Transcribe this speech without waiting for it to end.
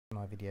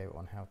video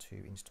on how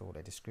to install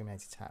a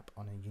Discriminator Tap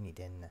on a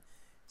Uniden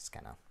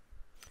scanner.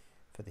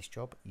 For this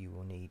job you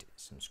will need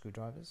some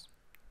screwdrivers,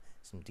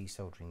 some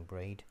desoldering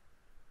braid,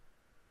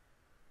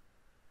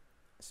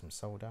 some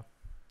solder,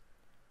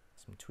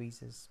 some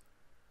tweezers,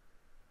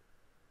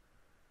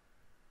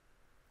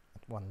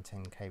 one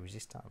 10k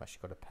resistor. I've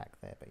actually got a pack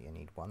there, but you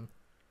need one.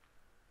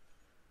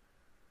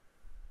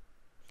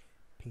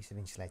 Piece of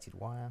insulated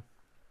wire,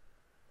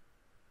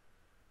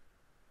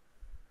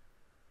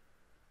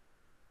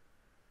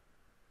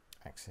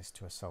 access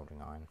to a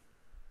soldering iron.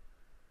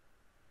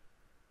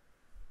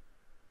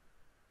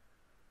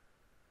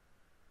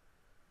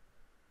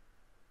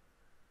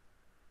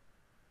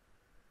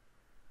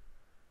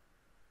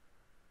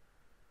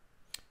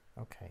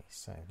 Okay,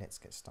 so let's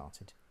get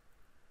started.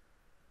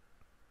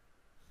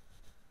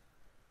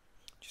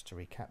 Just to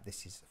recap,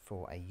 this is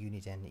for a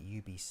Uniden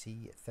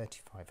UBC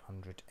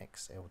 3500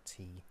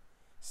 XLT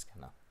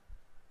scanner.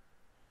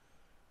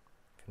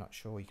 If you're not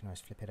sure, you can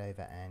always flip it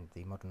over and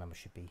the model number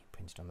should be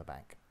printed on the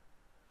back.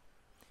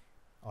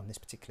 On this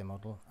particular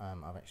model,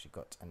 I've actually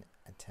got an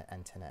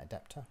antenna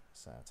adapter,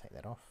 so I'll take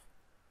that off.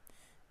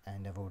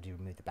 And I've already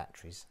removed the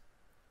batteries.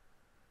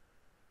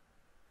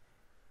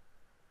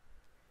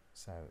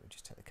 So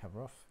just take the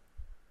cover off.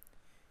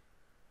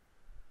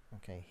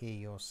 Okay, here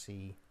you'll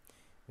see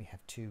we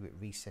have 2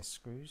 recessed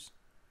screws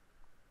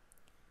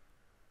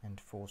and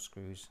 4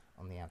 screws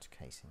on the outer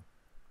casing.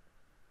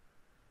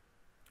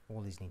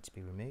 All these need to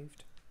be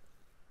removed.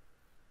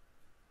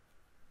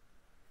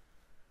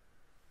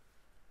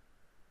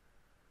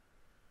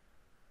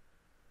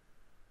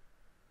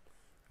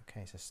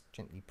 Okay, so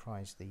gently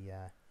prise the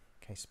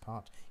case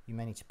apart. You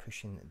may need to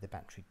push in the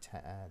battery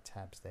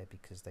tabs there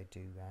because they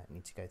do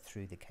need to go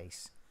through the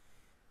case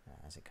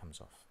as it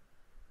comes off.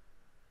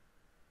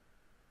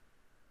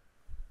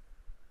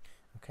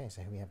 Okay,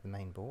 so here we have the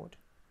main board.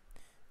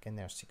 Again,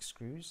 there are 6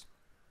 screws.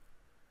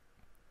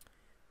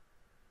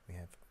 We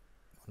have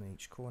 1 in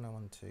each corner,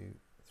 1, 2,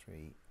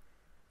 3,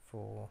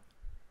 4,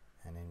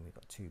 and then we've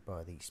got 2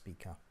 by the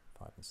speaker,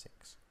 5 and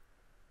 6.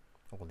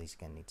 All these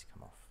again need to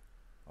come off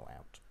or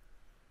out.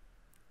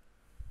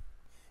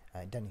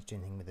 Don't need to do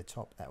anything with the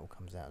top, that all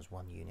comes out as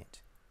one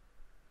unit.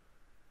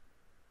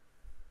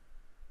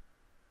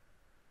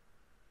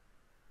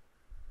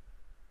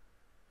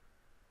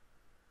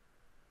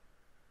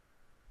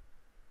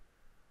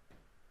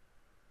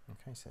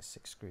 Okay, so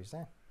 6 screws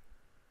there.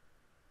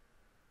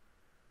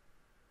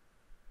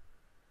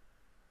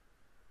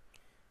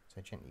 So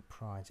gently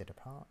prise it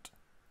apart.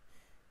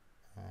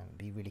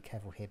 Be really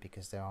careful here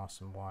because there are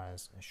some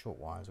wires, short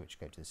wires, which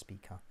go to the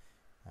speaker.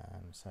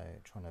 So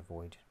trying to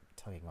avoid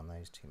tugging on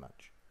those too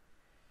much.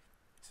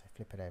 So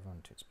flip it over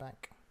onto its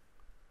back.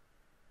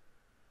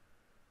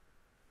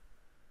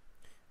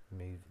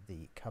 Remove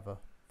the cover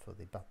for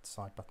the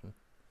side button.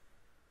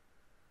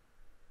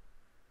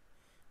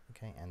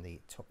 Okay, and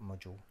the top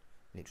module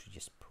literally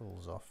just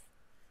pulls off.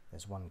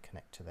 There's one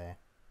connector there,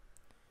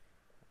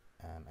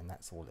 and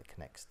that's all that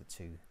connects the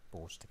 2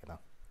 boards together.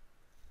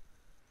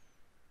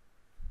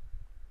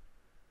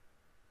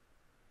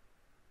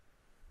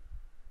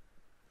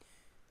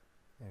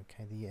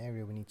 Okay, the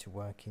area we need to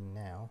work in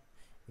now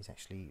is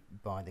actually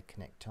by the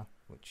connector,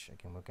 which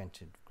again we'll go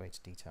into greater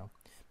detail.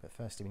 But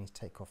firstly we need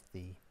to take off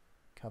the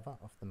cover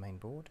off the main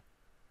board.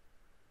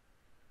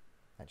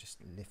 That just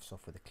lifts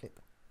off with a clip.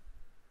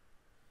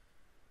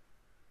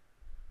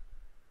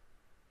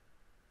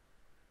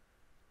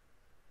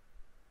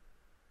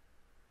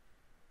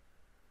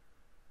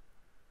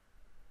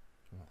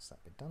 And that's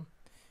that bit done.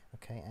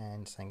 Okay,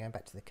 and so going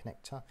back to the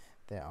connector,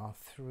 there are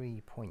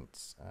 3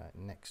 points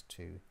next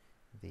to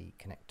the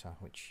connector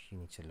which you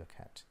need to look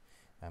at.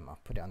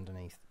 I've put it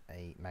underneath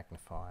a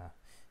magnifier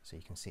so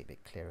you can see it a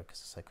bit clearer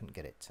because I couldn't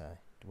get it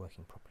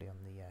working properly on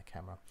the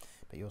camera.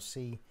 But you'll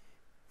see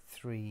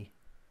 3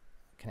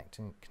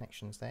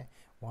 connections there.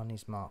 One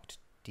is marked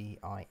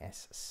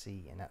DISC,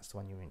 and that's the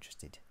one you're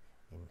interested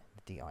in,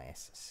 the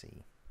DISC.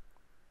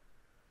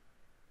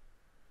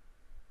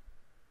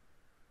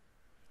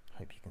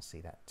 Hope you can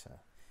see that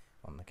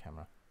on the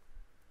camera.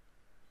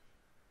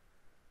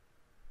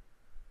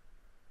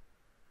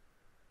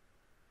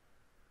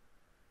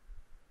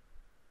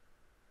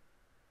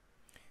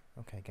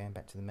 Okay, going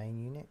back to the main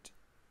unit.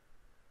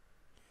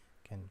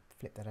 Again,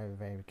 flip that over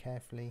very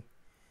carefully,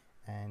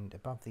 and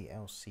above the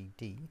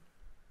LCD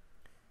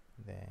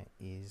there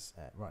is,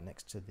 right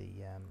next to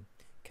the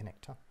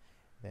connector,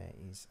 there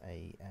is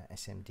a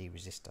SMD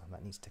resistor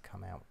that needs to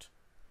come out.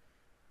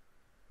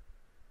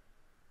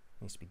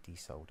 Needs to be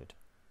desoldered.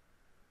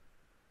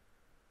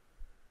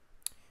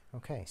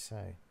 Okay, so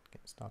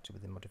get started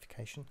with the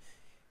modification.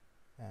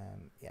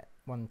 Yeah,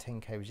 one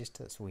 10k resistor,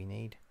 that's all you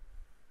need.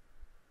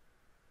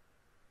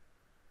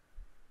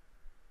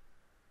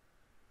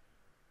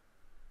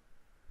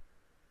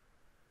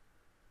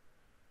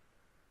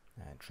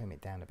 Trim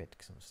it down a bit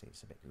because obviously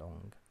it's a bit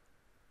long.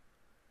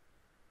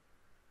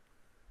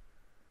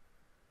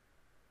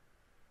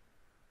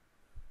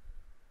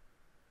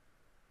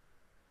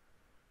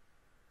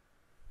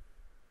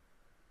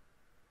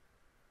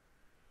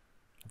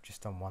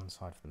 just on one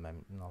side for the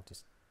moment, and I'll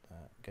just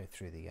go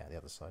through the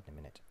other side in a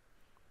minute.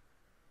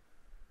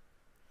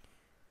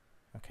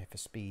 Okay, for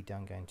speed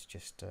I'm going to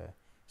just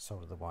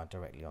solder the wire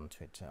directly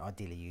onto it.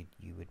 Ideally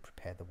you would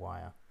prepare the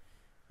wire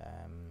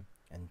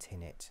and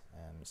tin it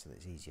so that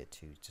it's easier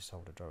to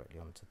solder directly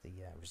onto the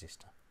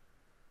resistor.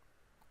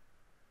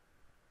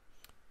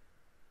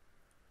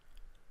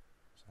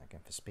 So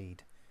again, for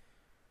speed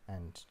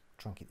and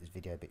try and keep this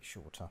video a bit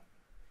shorter,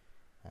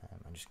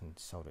 I'm just going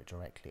to solder it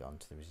directly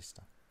onto the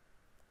resistor.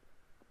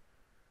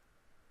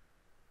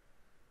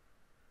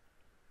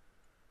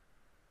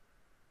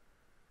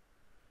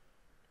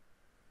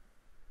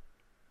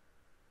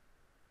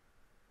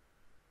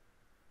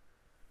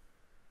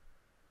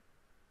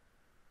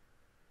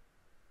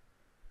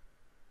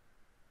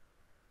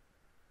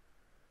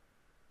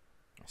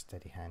 A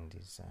steady hand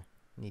is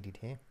needed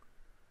here.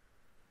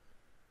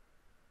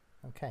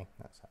 Okay,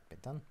 that's that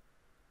bit done.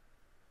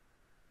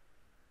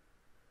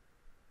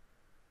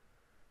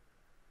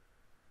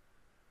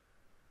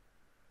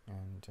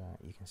 And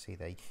you can see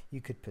there,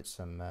 you could put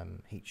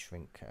some heat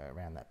shrink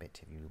around that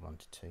bit if you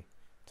wanted to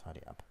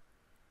tidy it up.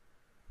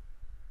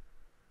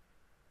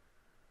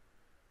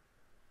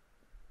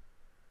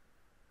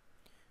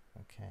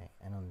 Okay,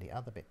 and on the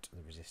other bit of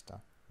the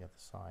resistor, the other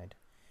side,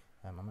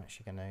 I'm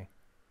actually going to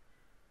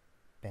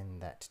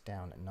bend that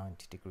down at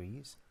 90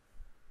 degrees.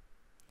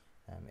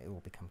 It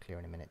will become clear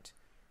in a minute.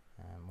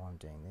 While I'm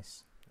doing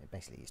this, it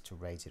basically is to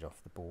raise it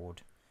off the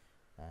board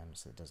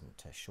so it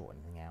doesn't short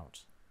anything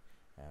out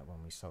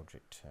when we solder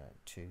it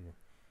to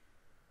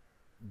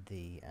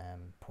the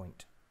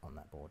point on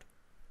that board.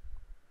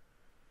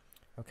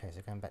 Okay,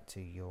 so going back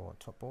to your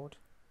top board,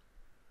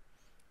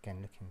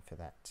 again looking for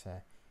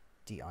that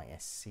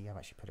DISC. I've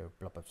actually put a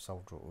blob of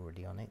solder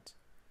already on it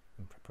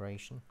in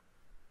preparation.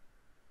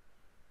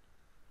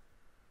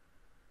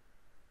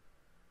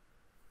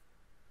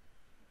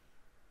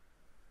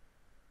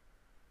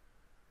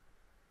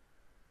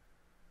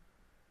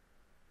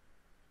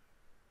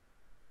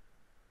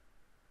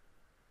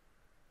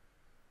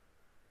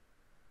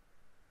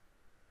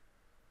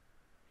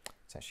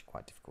 It's actually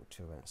quite difficult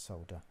to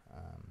solder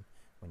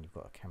when you've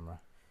got a camera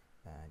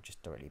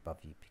just directly above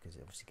you, because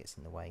it obviously gets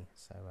in the way.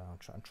 So I'll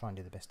try and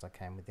do the best I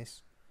can with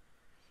this.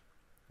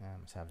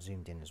 So I've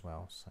zoomed in as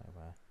well, so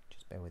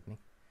just bear with me.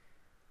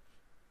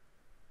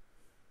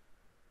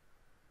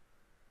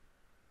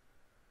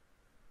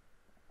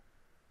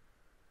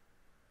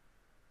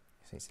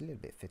 So it's a little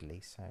bit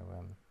fiddly, so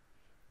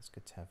it's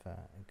good to have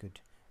a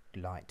good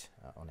light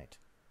on it.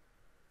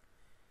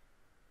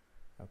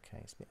 Okay,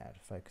 it's a bit out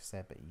of focus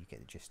there, but you get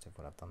the gist of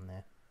what I've done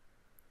there.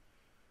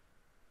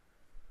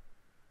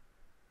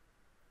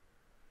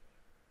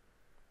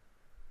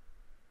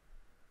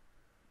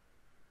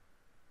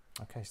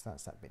 Okay, so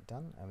that's that bit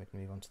done, and we can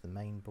move on to the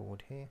main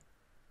board here.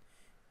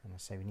 And I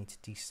say we need to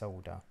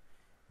desolder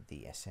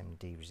the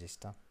SMD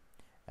resistor.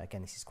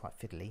 Again, this is quite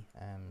fiddly,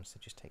 so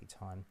just take your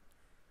time.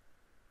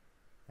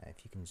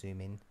 If you can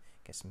zoom in,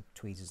 get some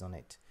tweezers on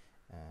it,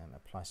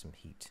 apply some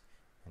heat,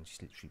 and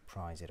just literally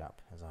prise it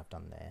up as I've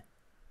done there.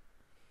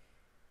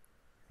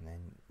 And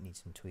then need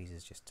some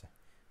tweezers just to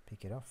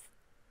pick it off.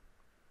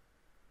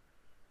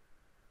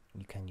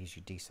 You can use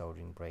your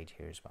desoldering braid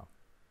here as well.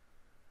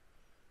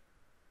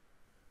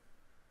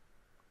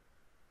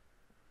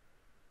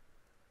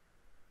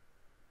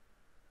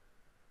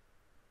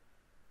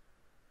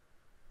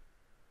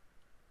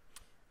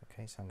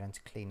 Okay, so I'm going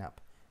to clean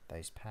up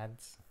those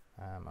pads.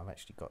 I've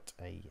actually got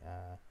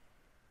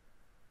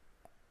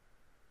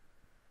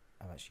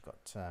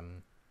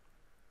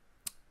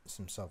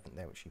some solvent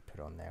there which you put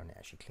on there, and it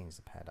actually cleans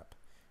the pad up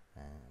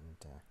and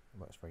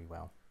works very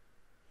well.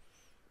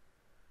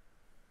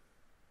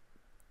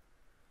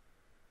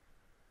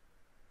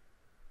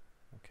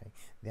 Okay,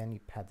 the only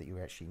pad that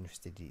you're actually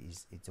interested in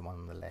is the one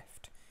on the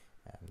left.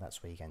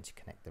 That's where you're going to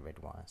connect the red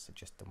wire, so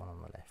just the one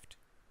on the left.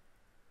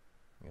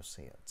 You'll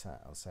see it,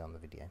 I'll say on the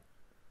video.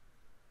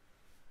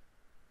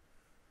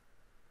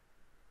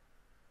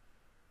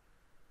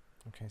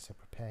 Okay, so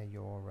prepare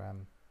your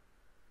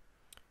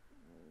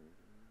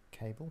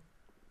cable.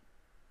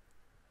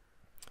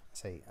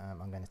 So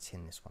I'm going to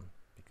tin this one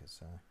because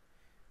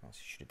I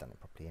should have done it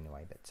properly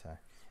anyway, but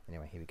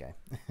anyway, here we go.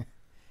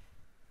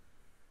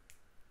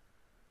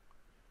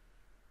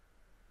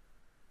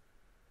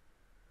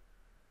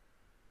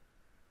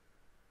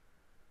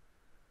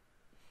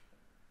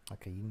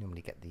 Okay, you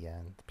normally get the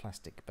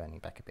plastic burning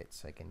back a bit,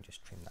 so again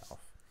just trim that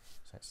off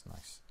so it's a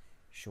nice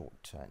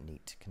short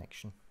neat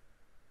connection.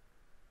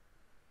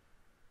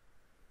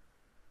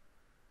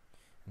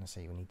 And I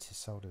say you need to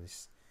solder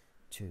this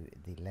to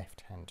the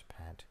left hand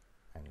pad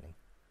only.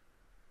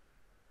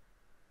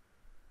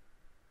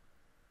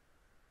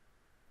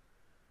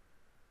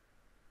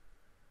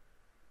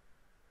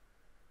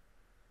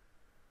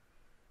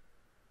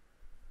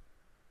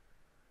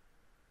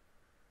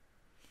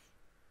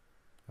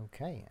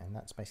 Okay, and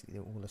that's basically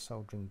all the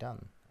soldering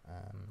done.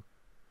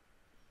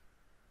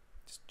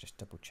 Just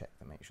double check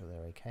that, make sure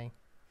they're okay.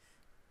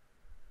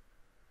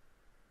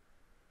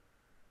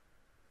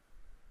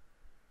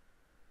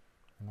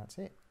 And that's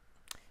it.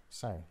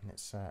 So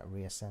let's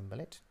reassemble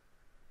it,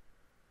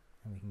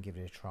 and we can give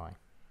it a try.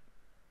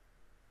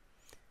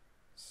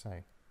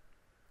 So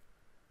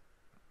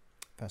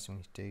first thing we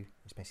need to do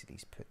is basically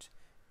put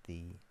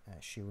the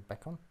shield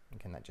back on.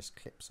 Again, that just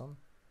clips on.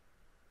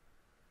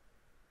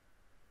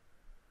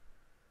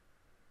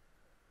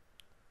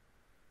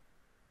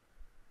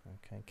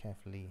 Okay,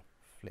 carefully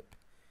flip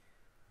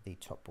the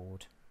top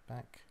board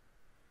back.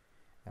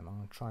 I'm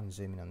going to try and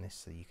zoom in on this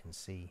so you can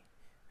see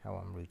how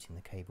I'm routing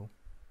the cable.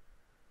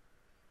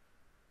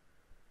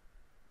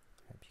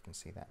 Hope you can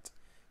see that.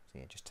 So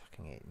yeah, just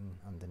tucking it in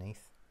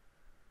underneath,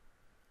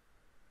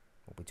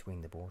 or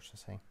between the boards, I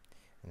say,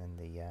 and then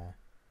the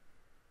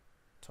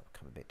top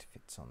cover bit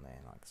fits on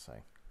there like so.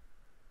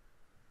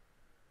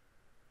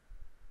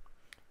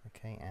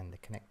 Okay, and the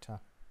connector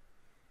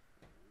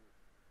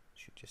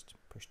should just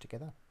push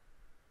together.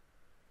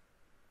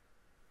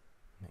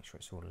 Make sure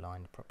it's all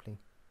aligned properly.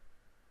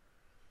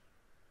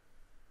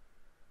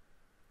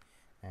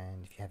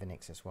 And if you have an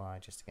excess wire,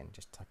 just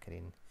tuck it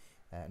in,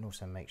 and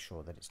also make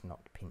sure that it's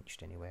not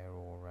pinched anywhere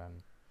or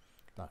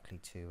likely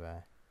to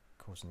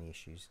cause any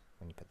issues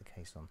when you put the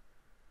case on.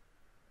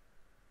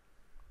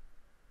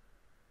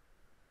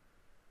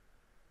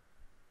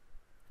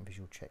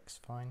 Visual check's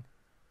fine.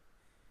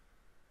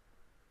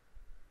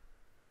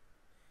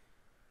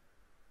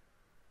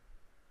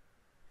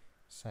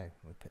 So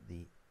we put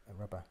the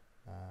rubber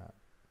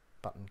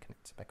button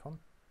connector back on,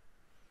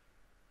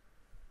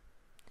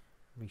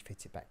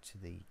 refit it back to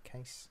the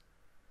case.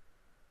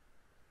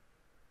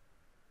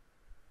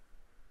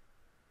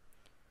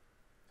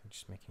 So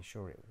just making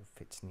sure it all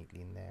fits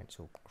neatly in there, it's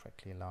all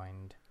correctly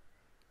aligned.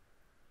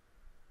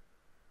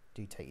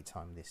 Do take your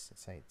time with this.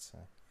 Say it's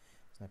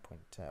there's no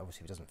point.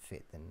 Obviously, if it doesn't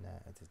fit, then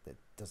it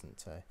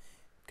doesn't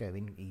go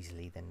in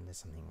easily, then there's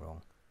something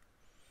wrong.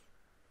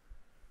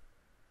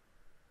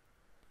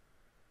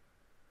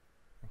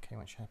 Okay,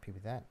 once you're happy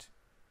with that,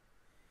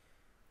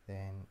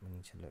 then we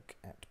need to look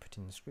at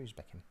putting the screws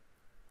back in.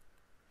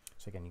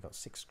 So again, you've got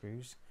 6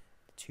 screws.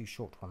 The 2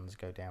 short ones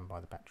go down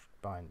by the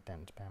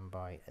down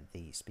by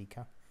the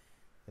speaker.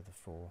 The other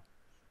 4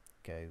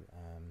 go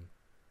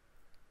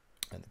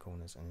at the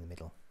corners and in the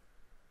middle.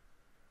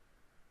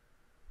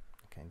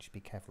 Okay, and just be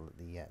careful that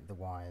the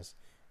wires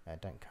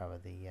don't cover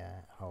the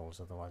holes.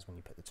 Otherwise, when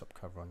you put the top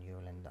cover on,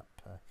 you'll end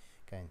up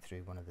going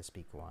through one of the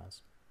speaker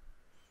wires.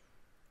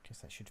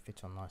 Guess that should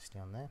fit on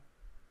nicely on there.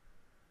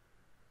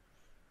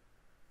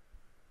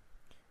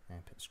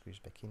 And put the screws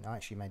back in. I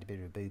actually made a bit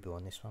of a boo-boo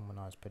on this one when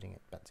I was putting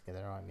it back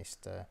together. I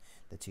missed the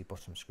 2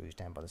 bottom screws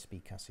down by the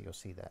speaker, so you'll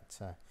see that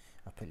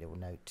I put a little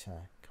note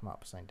come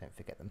up saying don't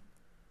forget them.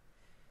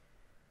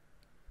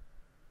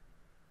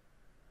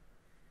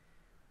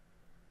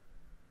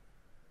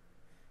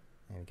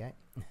 There we go.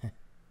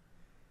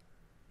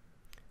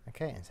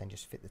 Okay, and then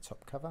just fit the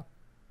top cover.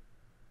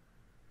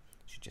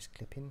 Should just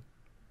clip in.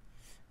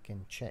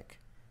 Again, check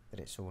that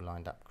it's all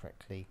lined up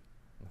correctly,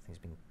 nothing's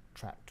been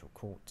trapped or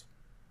caught.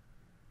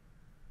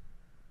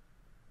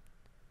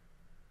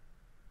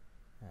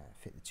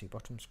 Fit the 2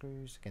 bottom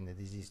screws. Again,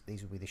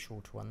 these will be the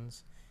shorter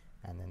ones,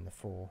 and then the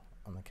 4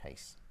 on the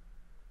case.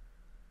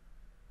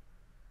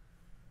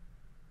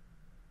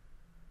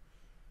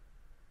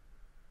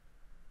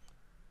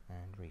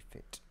 And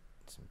refit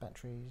some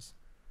batteries,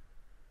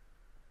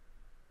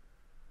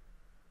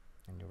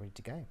 and you're ready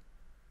to go.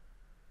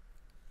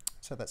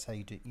 So that's how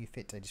you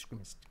fit a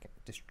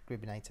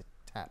Discriminator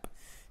Tap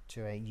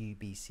to a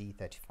UBC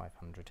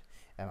 3500.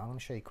 I'm going to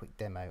show you a quick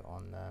demo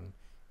on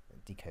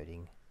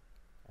decoding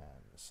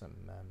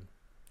some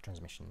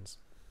transmissions.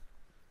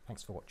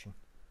 Thanks for watching.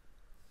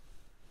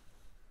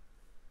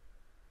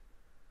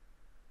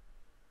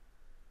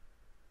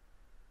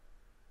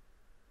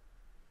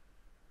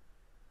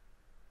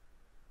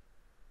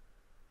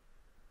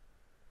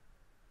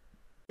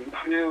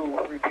 New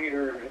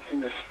repeater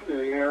in this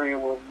area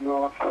will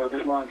go up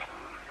this month.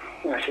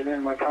 I should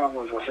end my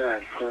problems with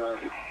that.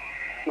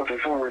 Looking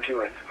forward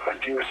to it.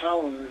 But you were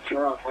selling it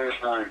throughout last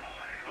time.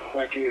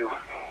 Back to you.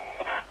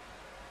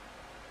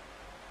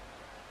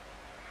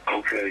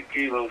 Okay,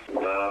 Kilo.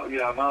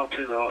 Yeah, I'm out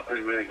in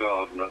my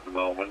garden at the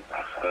moment.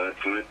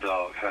 It's a bit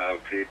dark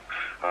out here.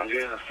 I'm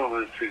getting a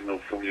solid signal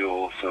from you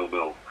also,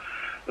 Bill.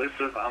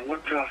 Listen, I'm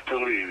going to have to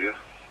leave you.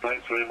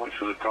 Thanks very much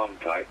for the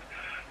contact.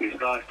 It's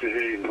nice to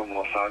hear you from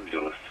Los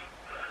Angeles.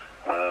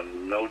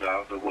 No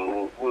doubt that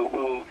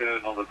we'll get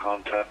another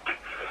contact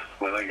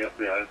when I get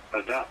the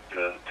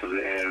adapter to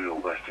the aerial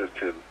better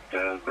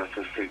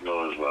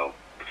signal as well.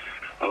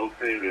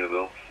 Okay, dear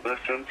Bill.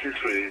 Best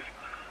 73s,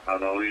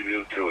 and I'll leave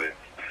you to it.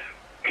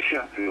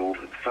 Sheffield,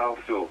 South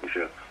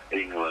Yorkshire,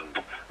 England.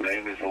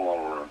 Name is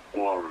Lawrence.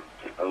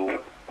 Over.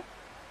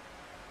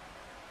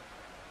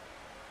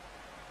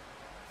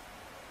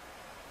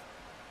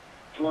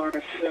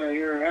 Lawrence,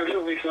 you're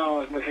absolutely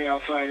solid with the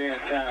outside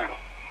antenna.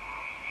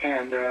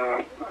 And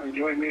I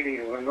enjoyed meeting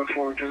you and look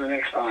forward to the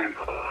next time.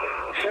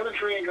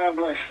 7-3 and God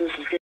bless. This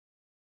is